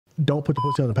don't put the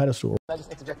pussy on the pedestal. Can I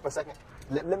just interject for a second?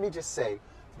 Let me just say,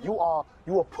 you are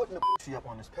putting the pussy up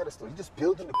on this pedestal. You're just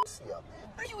building the pussy up, man.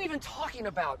 What are you even talking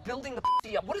about? Building the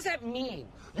pussy up? What does that mean?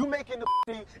 You making the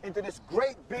pussy into this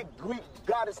great big Greek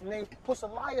goddess named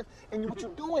Pussaliath, and what you're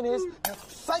doing is you're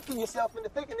psyching yourself into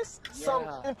thinking it's some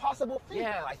impossible thing.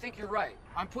 Yeah, I think you're right.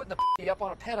 I'm putting the pussy up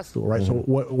on a pedestal. Right. So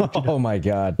what Oh my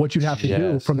God. What you'd have to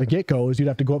do from the get-go is you'd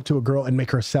have to go up to a girl and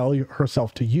make her sell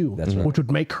herself to you. That's right. Which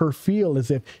would make her feel as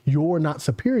if you're not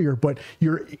superior, but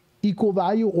you're equal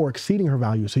value or exceeding her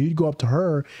value. So you'd go up to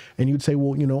her and you'd say,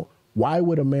 well, you know, why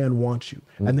would a man want you?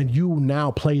 And then you now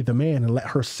play the man and let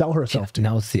her sell herself to you.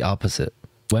 Now it's the opposite.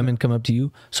 Women come up to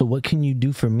you. So what can you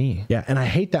do for me? Yeah, and I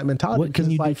hate that mentality. What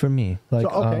can you do for me? Like, so,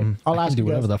 okay, I'll I ask can do you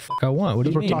whatever the fuck I want. What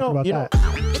do you mean? Talking about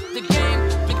that.